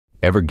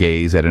Ever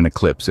gaze at an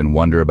eclipse and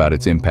wonder about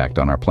its impact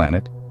on our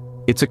planet?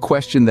 It's a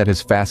question that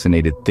has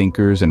fascinated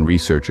thinkers and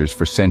researchers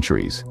for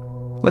centuries.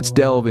 Let's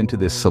delve into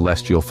this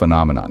celestial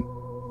phenomenon.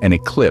 An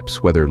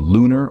eclipse, whether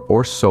lunar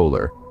or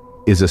solar,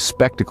 is a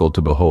spectacle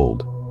to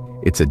behold.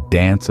 It's a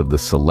dance of the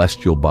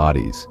celestial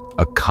bodies,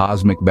 a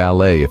cosmic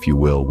ballet, if you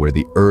will, where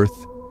the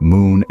Earth,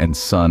 Moon, and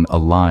Sun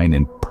align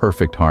in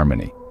perfect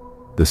harmony.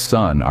 The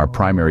Sun, our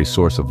primary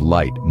source of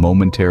light,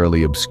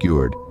 momentarily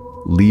obscured,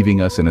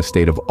 leaving us in a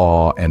state of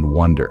awe and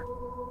wonder.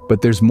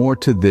 But there's more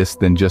to this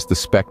than just the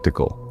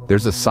spectacle.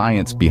 There's a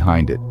science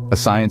behind it, a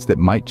science that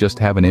might just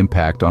have an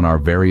impact on our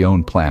very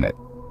own planet.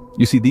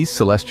 You see, these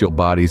celestial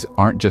bodies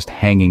aren't just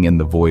hanging in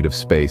the void of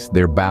space,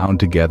 they're bound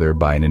together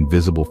by an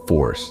invisible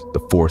force, the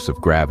force of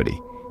gravity.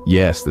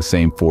 Yes, the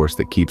same force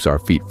that keeps our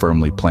feet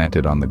firmly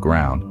planted on the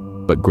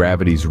ground, but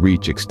gravity's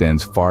reach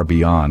extends far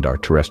beyond our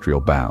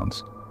terrestrial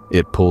bounds.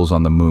 It pulls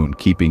on the moon,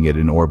 keeping it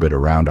in orbit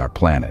around our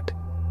planet.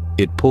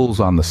 It pulls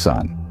on the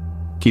sun,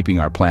 keeping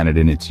our planet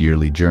in its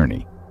yearly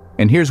journey.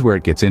 And here's where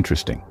it gets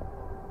interesting.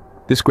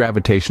 This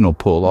gravitational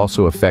pull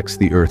also affects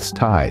the Earth's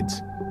tides,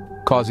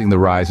 causing the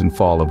rise and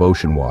fall of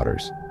ocean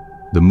waters.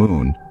 The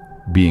moon,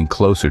 being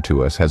closer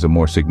to us, has a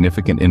more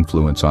significant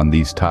influence on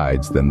these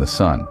tides than the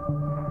sun.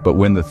 But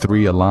when the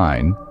three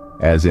align,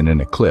 as in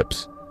an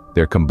eclipse,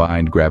 their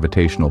combined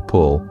gravitational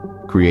pull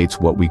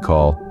creates what we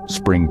call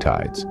spring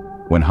tides,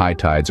 when high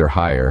tides are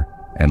higher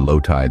and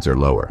low tides are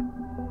lower.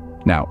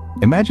 Now,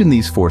 imagine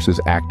these forces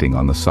acting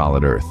on the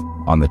solid Earth,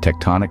 on the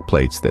tectonic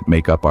plates that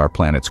make up our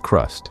planet's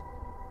crust.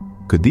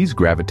 Could these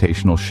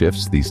gravitational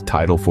shifts, these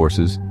tidal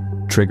forces,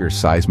 trigger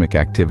seismic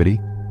activity?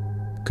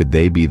 Could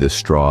they be the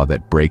straw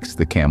that breaks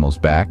the camel's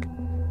back,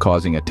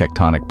 causing a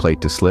tectonic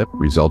plate to slip,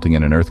 resulting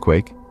in an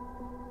earthquake?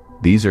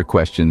 These are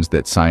questions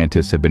that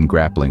scientists have been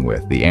grappling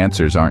with. The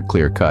answers aren't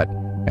clear-cut,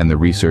 and the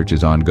research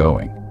is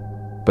ongoing.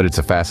 But it's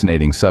a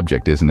fascinating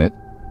subject, isn't it?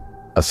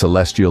 A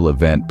celestial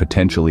event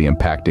potentially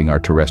impacting our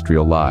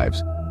terrestrial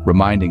lives,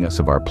 reminding us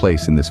of our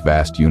place in this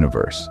vast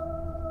universe.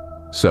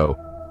 So,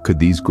 could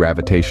these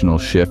gravitational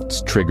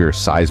shifts trigger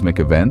seismic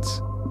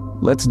events?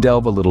 Let's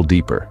delve a little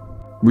deeper.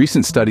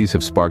 Recent studies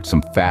have sparked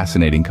some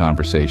fascinating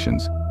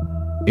conversations.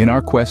 In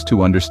our quest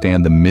to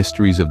understand the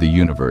mysteries of the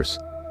universe,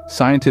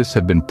 scientists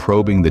have been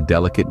probing the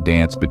delicate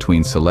dance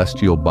between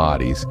celestial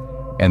bodies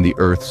and the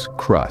Earth's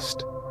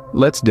crust.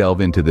 Let's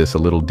delve into this a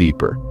little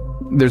deeper.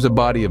 There's a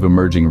body of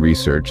emerging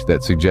research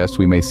that suggests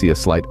we may see a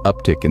slight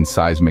uptick in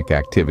seismic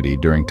activity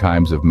during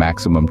times of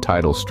maximum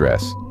tidal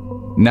stress.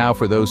 Now,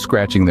 for those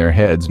scratching their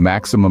heads,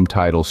 maximum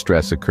tidal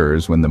stress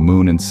occurs when the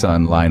moon and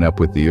sun line up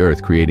with the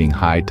Earth, creating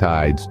high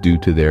tides due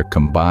to their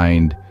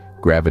combined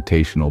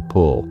gravitational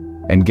pull.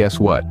 And guess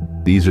what?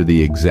 These are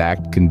the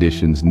exact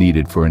conditions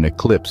needed for an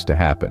eclipse to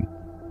happen.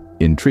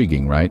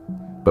 Intriguing, right?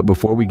 But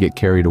before we get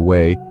carried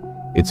away,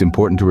 it's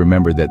important to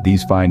remember that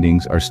these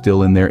findings are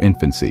still in their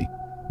infancy.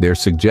 They're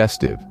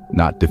suggestive,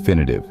 not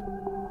definitive.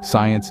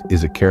 Science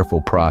is a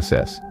careful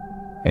process,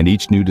 and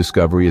each new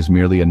discovery is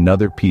merely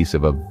another piece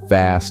of a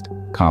vast,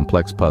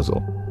 complex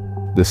puzzle.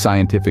 The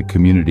scientific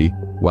community,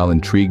 while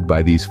intrigued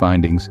by these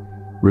findings,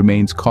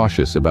 remains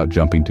cautious about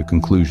jumping to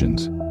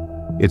conclusions.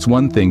 It's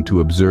one thing to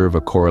observe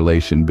a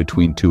correlation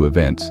between two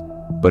events,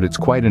 but it's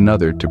quite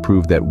another to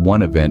prove that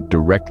one event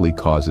directly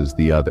causes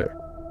the other.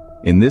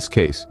 In this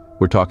case,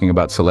 we're talking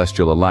about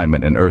celestial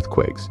alignment and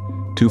earthquakes,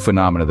 two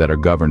phenomena that are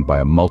governed by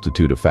a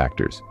multitude of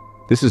factors.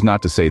 This is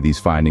not to say these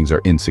findings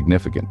are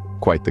insignificant,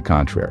 quite the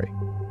contrary.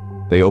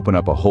 They open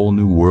up a whole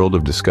new world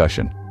of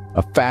discussion,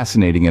 a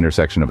fascinating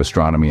intersection of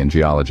astronomy and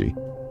geology.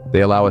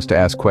 They allow us to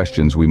ask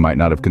questions we might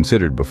not have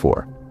considered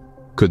before.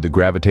 Could the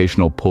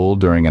gravitational pull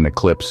during an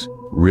eclipse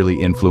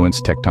really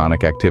influence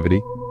tectonic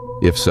activity?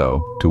 If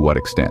so, to what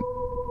extent?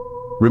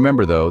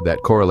 Remember, though,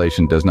 that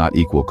correlation does not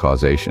equal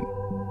causation.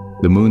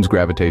 The moon's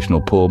gravitational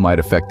pull might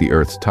affect the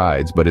Earth's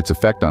tides, but its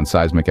effect on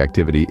seismic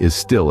activity is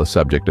still a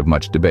subject of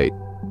much debate.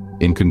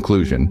 In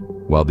conclusion,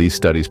 while these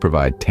studies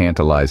provide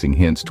tantalizing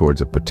hints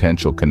towards a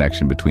potential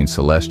connection between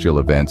celestial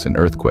events and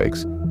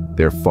earthquakes,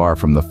 they're far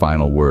from the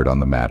final word on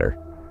the matter.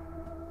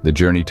 The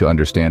journey to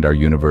understand our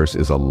universe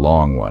is a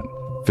long one,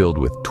 filled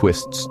with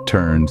twists,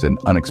 turns, and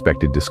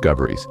unexpected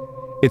discoveries.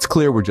 It's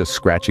clear we're just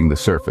scratching the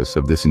surface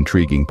of this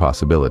intriguing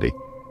possibility.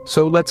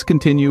 So let's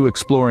continue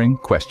exploring,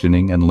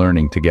 questioning, and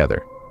learning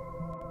together.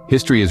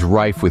 History is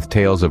rife with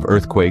tales of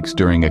earthquakes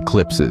during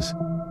eclipses.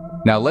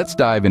 Now let's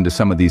dive into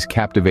some of these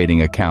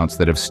captivating accounts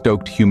that have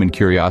stoked human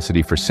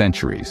curiosity for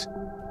centuries.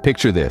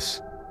 Picture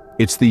this.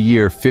 It's the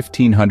year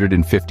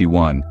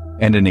 1551,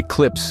 and an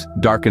eclipse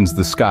darkens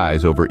the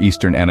skies over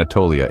eastern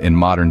Anatolia in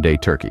modern-day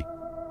Turkey.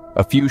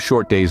 A few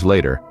short days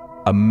later,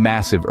 a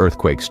massive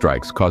earthquake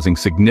strikes, causing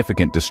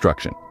significant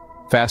destruction.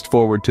 Fast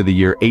forward to the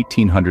year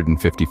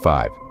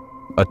 1855.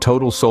 A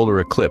total solar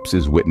eclipse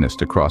is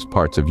witnessed across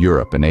parts of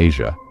Europe and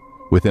Asia.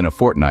 Within a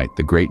fortnight,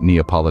 the Great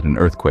Neapolitan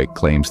Earthquake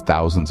claims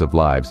thousands of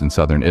lives in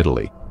southern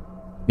Italy.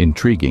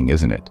 Intriguing,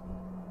 isn't it?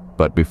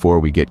 But before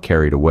we get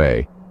carried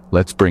away,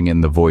 let's bring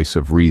in the voice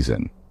of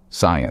reason,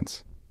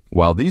 science.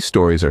 While these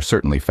stories are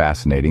certainly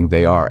fascinating,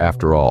 they are,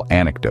 after all,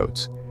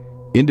 anecdotes.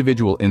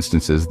 individual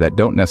instances that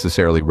don't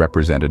necessarily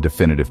represent a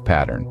definitive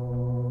pattern.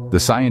 The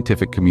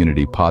scientific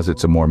community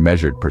posits a more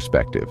measured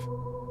perspective.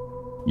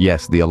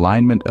 Yes, the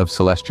alignment of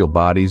celestial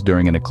bodies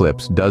during an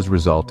eclipse does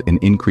result in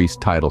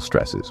increased tidal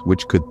stresses,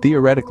 which could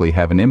theoretically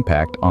have an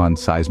impact on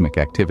seismic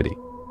activity.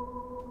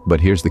 But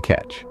here's the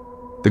catch.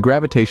 The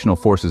gravitational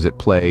forces at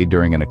play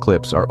during an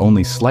eclipse are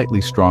only slightly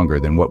stronger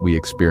than what we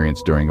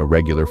experience during a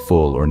regular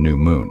full or new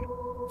moon.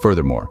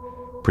 Furthermore,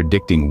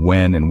 predicting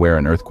when and where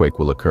an earthquake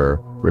will occur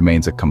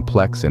remains a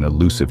complex and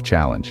elusive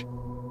challenge.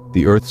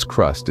 The Earth's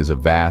crust is a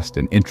vast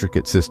and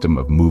intricate system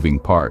of moving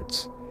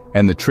parts,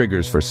 and the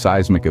triggers for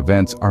seismic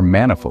events are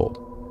manifold.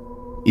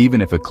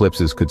 Even if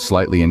eclipses could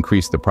slightly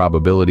increase the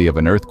probability of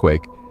an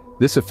earthquake,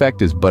 this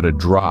effect is but a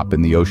drop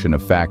in the ocean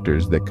of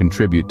factors that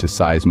contribute to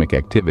seismic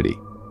activity.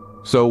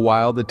 So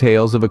while the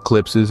tales of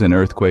eclipses and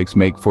earthquakes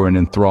make for an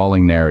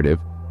enthralling narrative,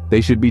 they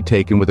should be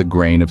taken with a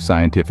grain of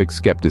scientific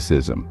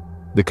skepticism.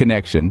 The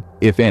connection,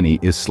 if any,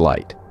 is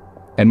slight.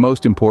 And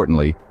most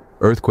importantly,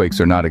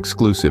 earthquakes are not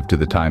exclusive to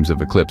the times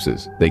of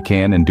eclipses. They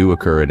can and do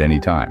occur at any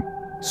time.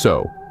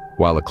 So,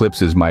 while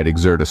eclipses might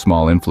exert a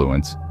small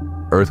influence,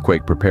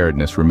 earthquake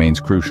preparedness remains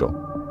crucial.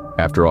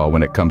 After all,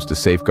 when it comes to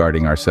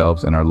safeguarding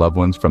ourselves and our loved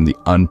ones from the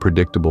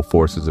unpredictable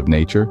forces of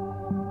nature,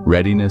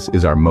 readiness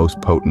is our most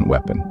potent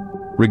weapon.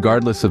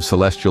 Regardless of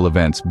celestial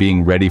events,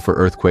 being ready for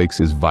earthquakes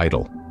is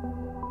vital.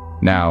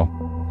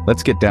 Now,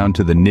 let's get down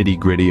to the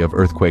nitty-gritty of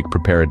earthquake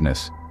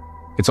preparedness.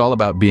 It's all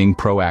about being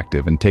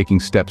proactive and taking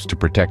steps to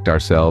protect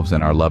ourselves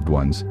and our loved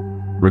ones,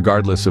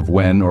 regardless of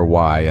when or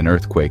why an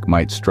earthquake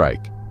might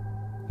strike.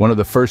 One of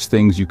the first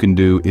things you can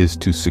do is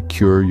to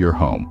secure your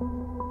home.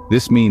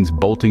 This means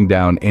bolting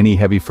down any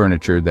heavy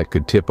furniture that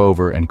could tip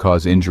over and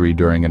cause injury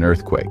during an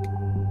earthquake.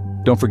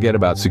 Don't forget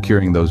about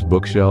securing those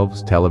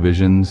bookshelves,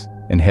 televisions,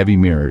 and heavy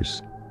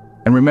mirrors.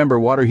 And remember,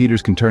 water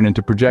heaters can turn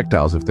into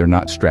projectiles if they're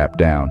not strapped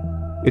down.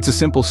 It's a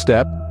simple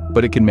step,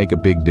 but it can make a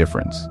big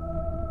difference.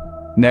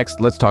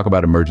 Next, let's talk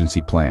about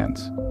emergency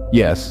plans.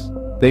 Yes,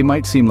 they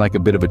might seem like a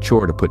bit of a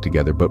chore to put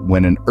together, but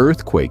when an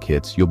earthquake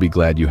hits, you'll be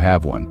glad you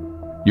have one.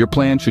 Your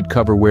plan should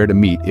cover where to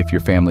meet if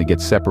your family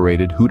gets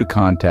separated, who to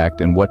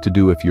contact, and what to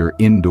do if you're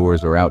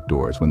indoors or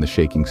outdoors when the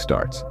shaking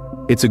starts.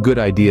 It's a good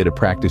idea to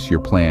practice your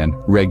plan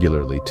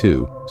regularly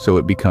too, so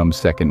it becomes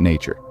second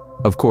nature.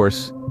 Of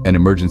course, an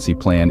emergency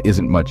plan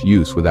isn't much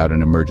use without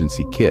an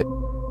emergency kit.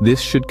 This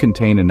should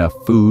contain enough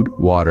food,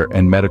 water,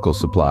 and medical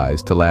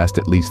supplies to last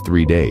at least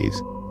 3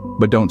 days.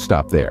 But don't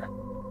stop there.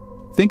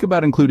 Think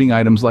about including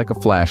items like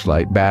a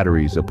flashlight,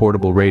 batteries, a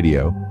portable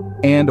radio,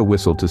 and a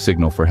whistle to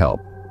signal for help.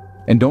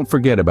 And don't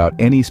forget about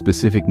any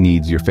specific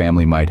needs your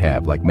family might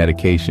have, like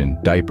medication,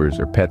 diapers,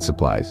 or pet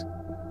supplies.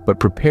 But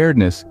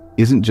preparedness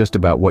isn't just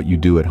about what you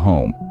do at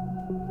home.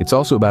 It's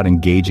also about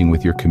engaging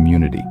with your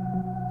community.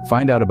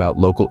 Find out about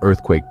local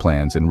earthquake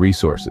plans and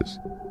resources.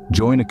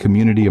 Join a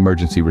community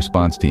emergency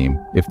response team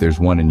if there's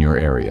one in your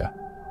area.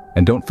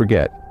 And don't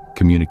forget,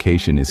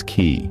 communication is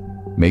key.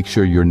 Make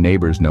sure your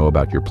neighbors know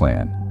about your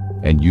plan,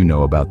 and you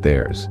know about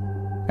theirs.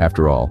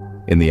 After all,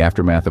 in the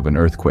aftermath of an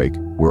earthquake,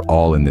 we're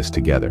all in this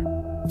together.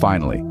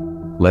 Finally,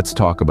 let's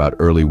talk about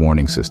early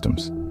warning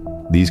systems.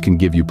 These can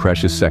give you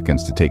precious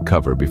seconds to take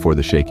cover before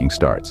the shaking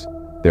starts.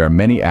 There are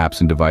many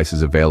apps and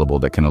devices available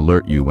that can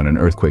alert you when an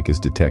earthquake is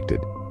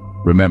detected.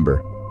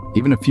 Remember,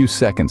 even a few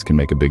seconds can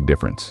make a big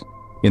difference.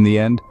 In the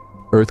end,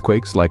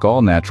 earthquakes, like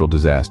all natural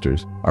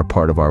disasters, are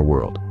part of our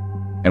world.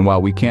 And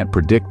while we can't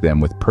predict them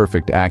with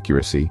perfect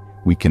accuracy,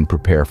 we can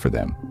prepare for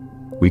them.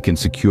 We can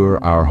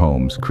secure our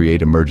homes,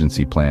 create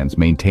emergency plans,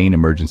 maintain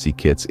emergency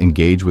kits,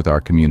 engage with our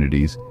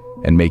communities,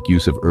 and make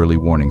use of early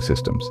warning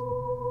systems.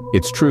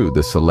 It's true,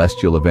 the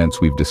celestial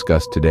events we've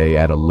discussed today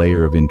add a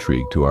layer of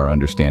intrigue to our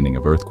understanding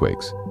of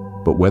earthquakes.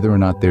 But whether or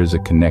not there's a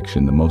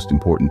connection, the most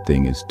important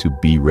thing is to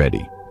be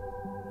ready.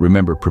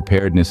 Remember,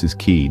 preparedness is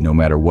key, no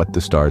matter what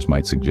the stars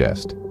might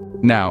suggest.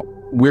 Now,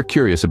 we're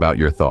curious about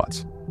your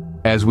thoughts.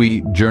 As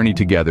we journey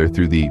together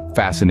through the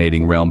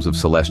fascinating realms of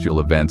celestial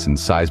events and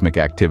seismic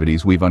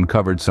activities, we've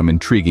uncovered some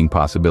intriguing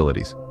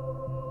possibilities.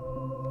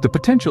 The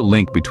potential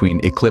link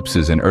between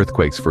eclipses and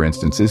earthquakes, for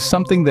instance, is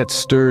something that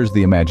stirs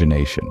the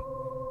imagination.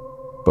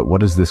 But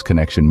what does this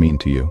connection mean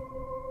to you?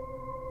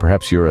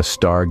 Perhaps you're a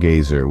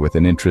stargazer with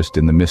an interest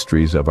in the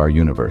mysteries of our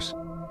universe.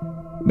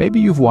 Maybe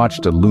you've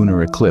watched a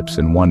lunar eclipse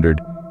and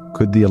wondered,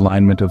 could the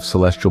alignment of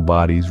celestial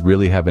bodies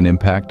really have an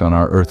impact on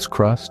our Earth's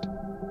crust?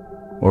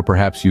 Or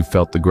perhaps you've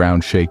felt the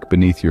ground shake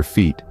beneath your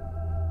feet,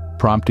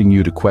 prompting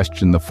you to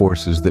question the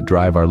forces that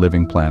drive our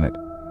living planet.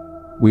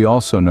 We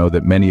also know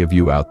that many of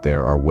you out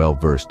there are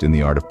well-versed in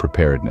the art of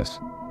preparedness.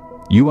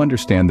 You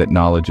understand that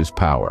knowledge is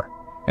power,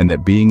 and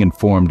that being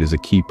informed is a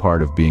key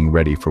part of being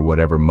ready for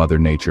whatever Mother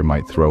Nature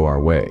might throw our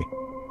way.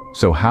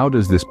 So how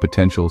does this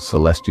potential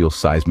celestial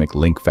seismic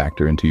link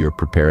factor into your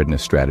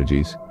preparedness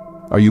strategies?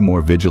 Are you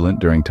more vigilant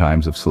during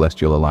times of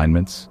celestial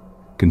alignments,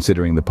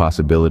 considering the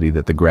possibility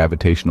that the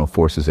gravitational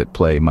forces at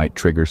play might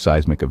trigger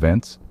seismic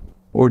events?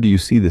 Or do you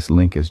see this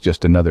link as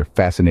just another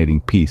fascinating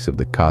piece of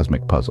the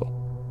cosmic puzzle?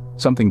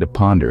 Something to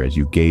ponder as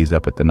you gaze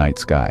up at the night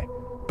sky.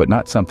 but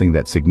not something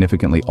that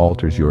significantly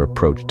alters your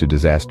approach to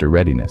disaster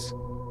readiness.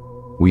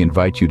 We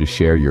invite you to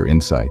share your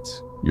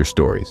insights, your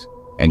stories,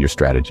 and your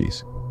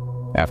strategies.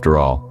 After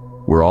all,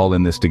 we're all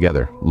in this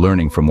together,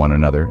 learning from one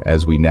another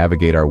as we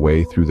navigate our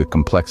way through the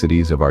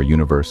complexities of our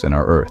universe and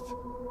our Earth.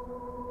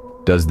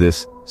 Does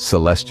this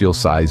celestial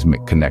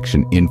seismic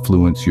connection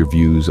influence your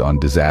views on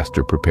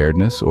disaster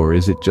preparedness, or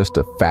is it just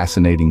a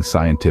fascinating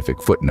scientific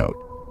footnote?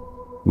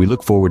 We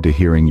look forward to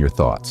hearing your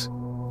thoughts.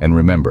 And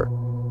remember,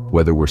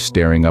 whether we're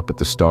staring up at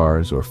the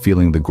stars or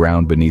feeling the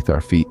ground beneath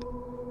our feet,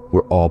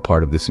 we're all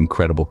part of this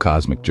incredible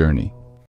cosmic journey.